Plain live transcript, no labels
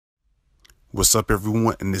What's up,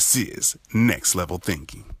 everyone? And this is Next Level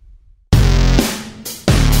Thinking.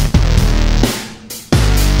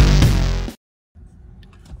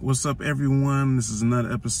 What's up, everyone? This is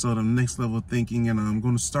another episode of Next Level Thinking, and I'm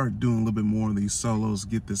going to start doing a little bit more of these solos,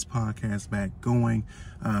 get this podcast back going.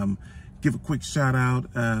 Give a quick shout out.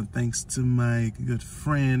 Thanks to my good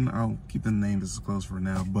friend. I'll keep the name disclosed for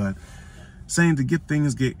now, but saying to get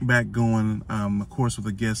things back going, of course with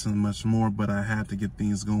a guest and much more, but I have to get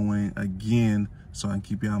things going again so I can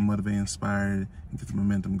keep y'all motivated, inspired, and get the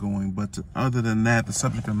momentum going. But other than that, the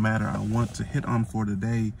subject of matter I want to hit on for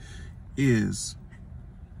today is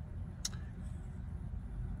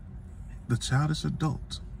the childish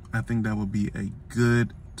adult. I think that would be a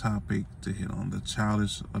good topic to hit on, the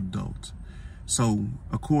childish adult. So,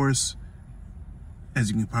 of course, as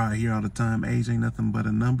you can probably hear all the time, age ain't nothing but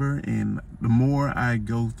a number. And the more I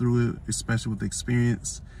go through it, especially with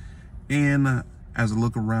experience, and as I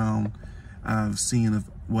look around, seeing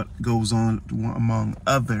what goes on among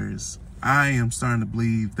others, I am starting to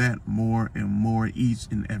believe that more and more each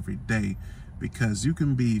and every day. Because you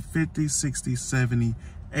can be 50, 60, 70,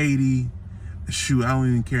 80, shoot, I don't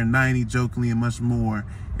even care, 90, jokingly, and much more,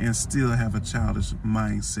 and still have a childish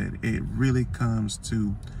mindset. It really comes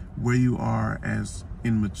to where you are as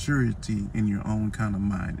in maturity in your own kind of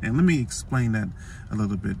mind. And let me explain that a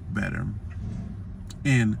little bit better.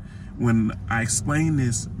 And when I explain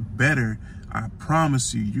this better, I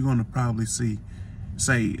promise you, you're going to probably say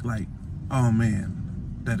like, oh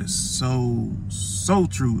man, that is so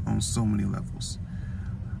true on so many levels.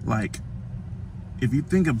 Like, if you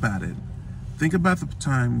think about it, think about the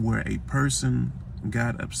time where a person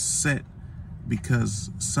got upset because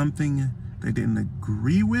something they didn't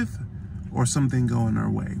agree with or something going their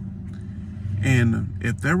way. And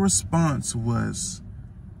if their response was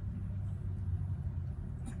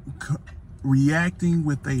reacting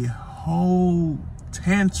with a whole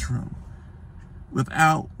tantrum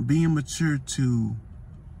without being mature to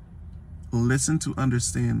listen to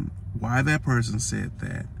understand why that person said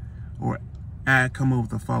that, or come up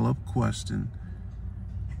with a follow-up question,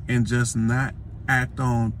 and just not act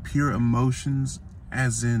on pure emotions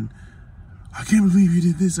as in, I can't believe you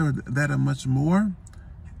did this or that and much more,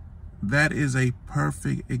 that is a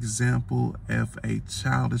perfect example of a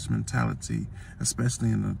childish mentality, especially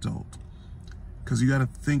in an adult. Because you got to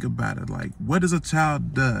think about it, like, what does a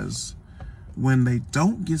child does when they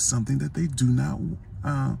don't get something that they do not,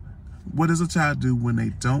 what does a child do when they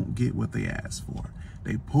don't get what they ask for?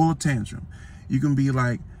 They pull a tantrum. You can be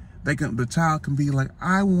like, the child can be like,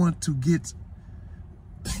 I want to get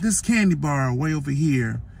this candy bar way over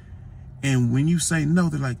here. And when you say no,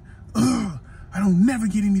 they're like, ugh, I don't never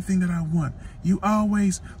get anything that I want. You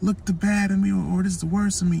always look the bad at me, or this is the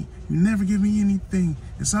worst of me. You never give me anything.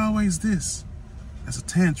 It's always this. That's a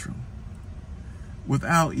tantrum.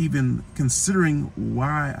 Without even considering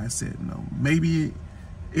why I said no. Maybe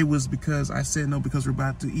it was because I said no because we're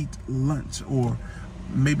about to eat lunch, or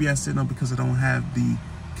maybe I said no because I don't have the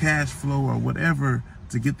cash flow or whatever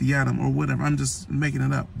to get the item or whatever. I'm just making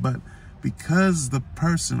it up. But because the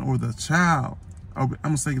person or the child, or I'm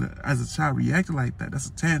gonna say that as a child reacted like that, that's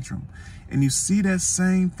a tantrum. And you see that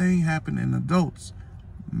same thing happen in adults.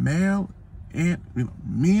 Male and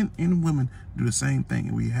men and women do the same thing.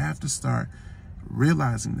 And we have to start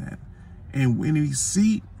realizing that. And when we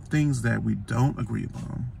see things that we don't agree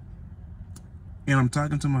upon, and I'm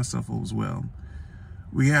talking to myself as well,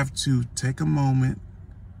 we have to take a moment.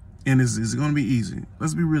 And is it going to be easy?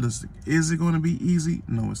 Let's be realistic. Is it going to be easy?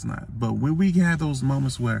 No, it's not. But when we have those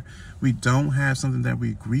moments where we don't have something that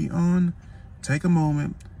we agree on, take a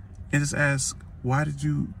moment and just ask, why did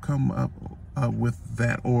you come up with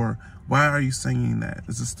that? Or why are you saying that?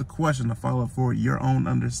 It's just the question to follow for your own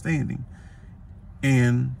understanding.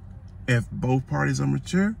 And if both parties are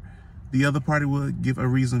mature, the other party will give a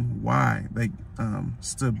reason why they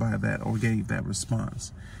stood by that or gave that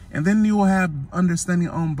response. And then you will have understanding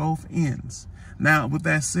on both ends. Now, with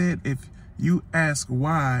that said, if you ask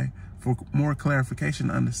why for more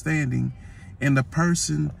clarification, understanding, and the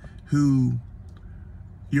person who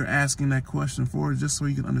you're asking that question for, just so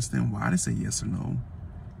you can understand why they say yes or no,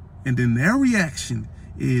 and then their reaction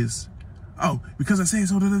is, oh, because I say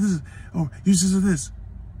so, this, or you just do this,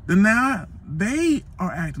 then now they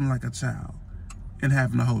are acting like a child and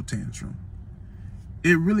having a whole tantrum.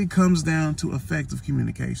 It really comes down to effective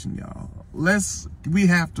communication, y'all. We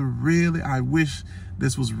have to really, I wish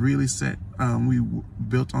this was really set, we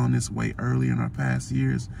built on this way earlier in our past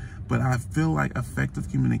years, but I feel like effective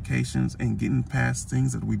communications and getting past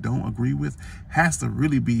things that we don't agree with has to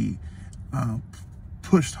really be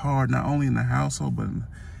pushed hard, not only in the household, but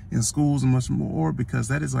in schools and much more, because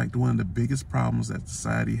that is like one of the biggest problems that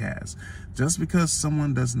society has. Just because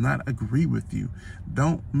someone does not agree with you,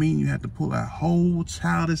 don't mean you have to pull a whole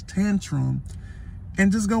childish tantrum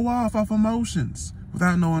and just go off emotions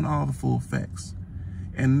without knowing all the full effects.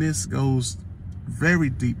 And this goes very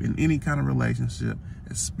deep in any kind of relationship,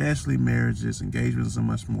 especially marriages, engagements, and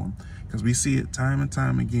much more, because we see it time and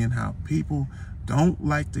time again how people don't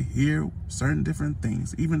like to hear certain different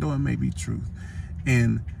things, even though it may be truth.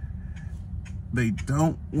 And they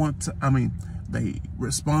don't want to, they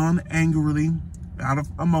respond angrily out of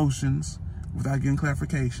emotions without getting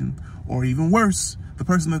clarification, or even worse, the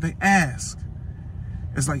person that they ask,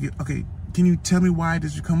 it's like, okay, can you tell me why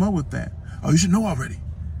did you come up with that? Oh, you should know already.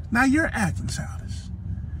 Now you're acting childish.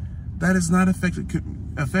 That is not effective.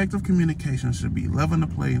 Effective communication should be leveling the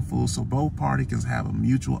playing field so both parties can have a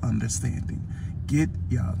mutual understanding. Get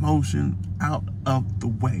your emotion out of the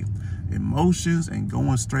way. Emotions and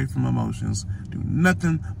going straight from emotions do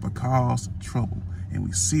nothing but cause trouble. And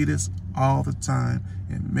we see this all the time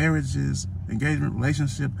in marriages, engagement,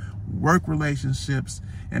 relationship, work relationships,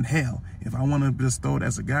 and hell, if I want to just throw it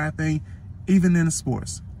as a guy thing, even in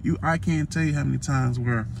sports. I can't tell you how many times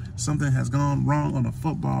where something has gone wrong on a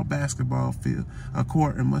football, basketball field, a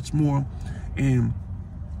court, and much more, and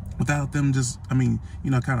without them just, kind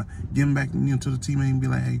of getting back, to the teammate and be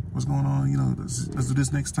like, hey, what's going on? Let's do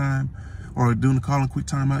this next time, or doing the call and quick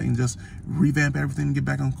timeout and just revamp everything and get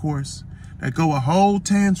back on course. They go a whole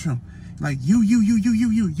tantrum, like you,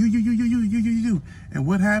 and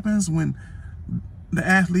what happens when the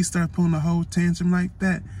athletes start pulling a whole tantrum like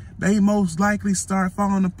that? They most likely start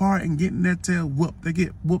falling apart and getting their tail whooped. They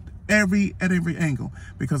get whooped at every angle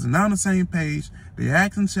because they're not on the same page. They're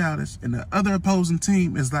acting childish, and the other opposing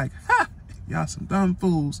team is like, ha, y'all some dumb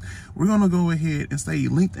fools. We're going to go ahead and stay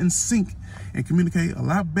linked in sync and communicate a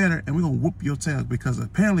lot better, and we're going to whoop your tail because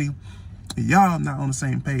apparently y'all not on the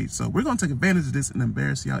same page. So we're going to take advantage of this and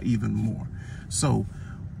embarrass y'all even more. So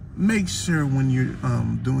make sure when you're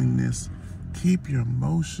doing this, keep your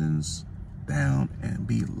emotions down and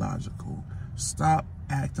be logical. Stop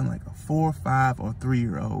acting like a 4, 5, or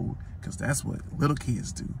 3-year-old, because that's what little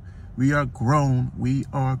kids do. We are grown. We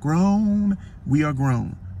are grown. We are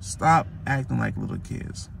grown. Stop acting like little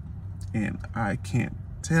kids. And I can't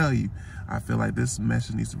tell you, I feel like this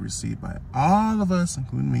message needs to be received by all of us,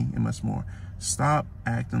 including me, and much more. Stop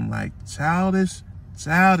acting like childish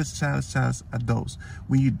adults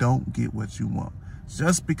when you don't get what you want.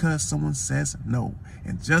 Just because someone says no,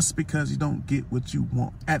 and just because you don't get what you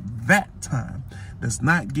want at that time, does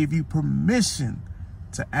not give you permission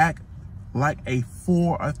to act like a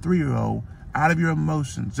 4 or 3-year-old out of your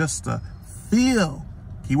emotions, just to feel,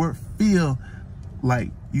 keyword feel,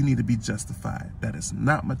 like you need to be justified. That is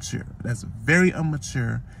not mature. That's very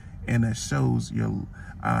immature, and that shows your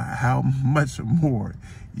how much more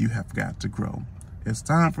you have got to grow. It's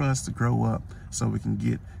time for us to grow up so we can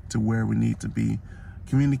get to where we need to be.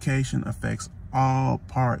 Communication affects all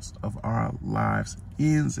parts of our lives,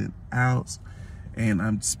 ins and outs. And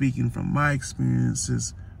I'm speaking from my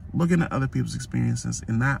experiences, looking at other people's experiences,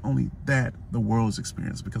 and not only that, the world's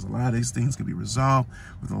experience, because a lot of these things can be resolved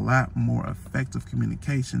with a lot more effective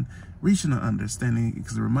communication, reaching an understanding,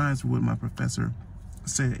 because it reminds me what my professor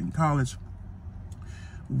said in college.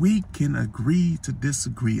 We can agree to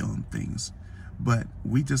disagree on things, but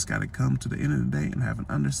we just got to come to the end of the day and have an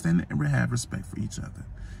understanding and have respect for each other.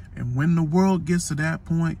 And when the world gets to that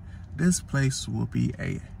point, this place will be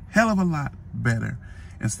a hell of a lot better,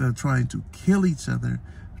 instead of trying to kill each other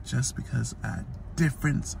just because of a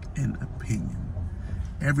difference in opinion.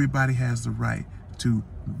 Everybody has the right to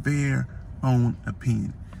their own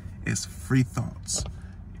opinion. It's free thoughts.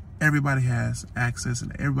 Everybody has access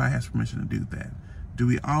and everybody has permission to do that. Do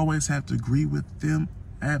we always have to agree with them?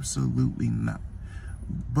 Absolutely not.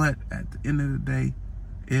 But at the end of the day,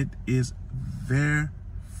 it is their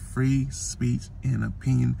free speech and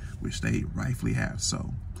opinion, which they rightfully have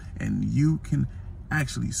so. And you can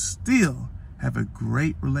actually still have a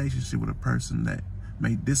great relationship with a person that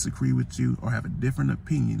may disagree with you or have a different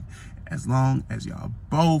opinion, as long as y'all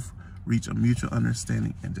both reach a mutual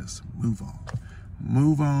understanding and just move on.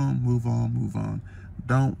 Move on, move on, move on.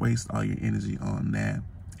 Don't waste all your energy on that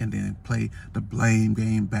and then play the blame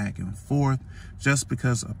game back and forth just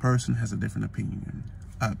because a person has a different opinion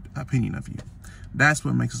of you. That's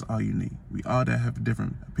what makes us all unique. We all have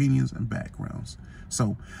different opinions and backgrounds.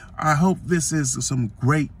 So I hope this is some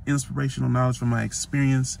great inspirational knowledge from my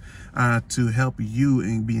experience to help you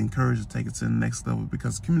and be encouraged to take it to the next level,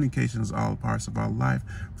 because communication is all parts of our life.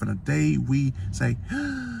 From the day we say,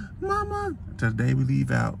 mama, to the day we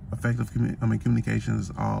leave out, effective communication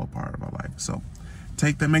is all part of our life. So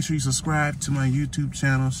take that. Make sure you subscribe to my YouTube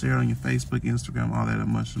channel, share on your Facebook, Instagram, all that and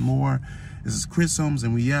much more. This is Chris Holmes,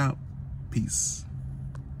 and we out. Peace.